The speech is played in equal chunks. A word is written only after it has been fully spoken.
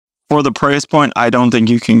For the price point, I don't think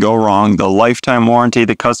you can go wrong. The lifetime warranty,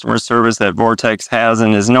 the customer service that Vortex has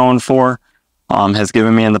and is known for, has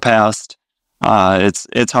given me in the past.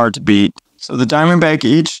 It's hard to beat. So the Diamondback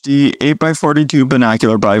HD 8x42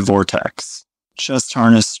 binocular by Vortex. Chest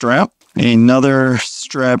harness strap. Another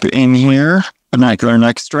strap in here. Binocular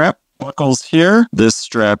neck strap. Buckles here. This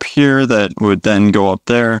strap here that would then go up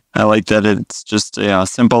there. I like that it's just a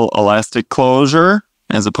simple elastic closure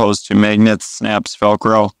as opposed to magnets, snaps,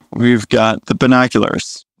 Velcro. We've got the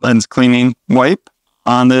binoculars. Lens cleaning wipe.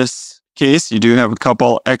 On this case, you do have a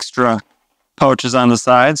couple extra pouches on the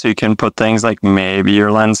side, so you can put things like maybe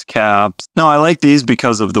your lens caps. No, I like these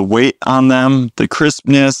because of the weight on them, the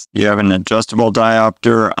crispness. You have an adjustable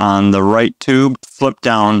diopter on the right tube, flip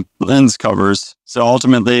down lens covers. So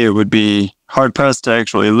ultimately, it would be hard pressed to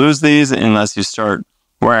actually lose these unless you start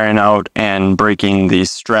wearing out and breaking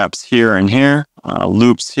these straps here and here.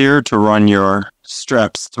 Loops here to run your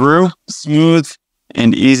straps through. Smooth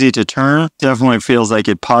and easy to turn. Definitely feels like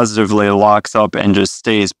it positively locks up and just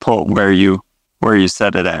stays put where you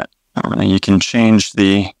set it at. You can change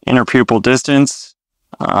the inner pupil distance.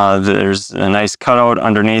 There's a nice cutout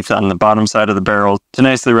underneath on the bottom side of the barrel to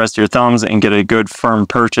nicely rest your thumbs and get a good firm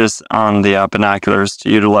purchase on the binoculars to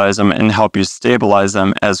utilize them and help you stabilize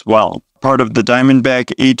them as well. Part of the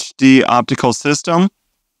Diamondback HD optical system,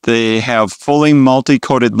 they have fully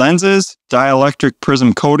multi-coated lenses, dielectric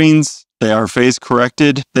prism coatings. They are phase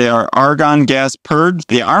corrected. They are argon gas purged.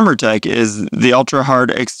 The Armortek is the ultra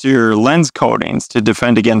hard exterior lens coatings to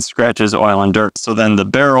defend against scratches, oil, and dirt. So then the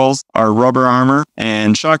barrels are rubber armor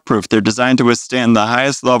and shockproof. They're designed to withstand the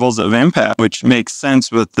highest levels of impact, which makes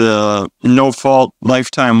sense with the no-fault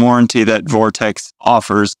lifetime warranty that Vortex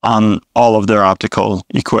offers on all of their optical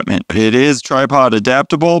equipment. It is tripod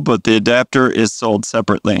adaptable, but the adapter is sold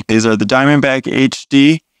separately. These are the Diamondback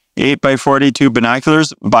HD 8x42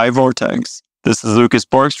 binoculars by Vortex. This is Lucas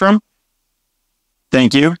Borgstrom.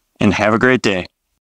 Thank you and have a great day.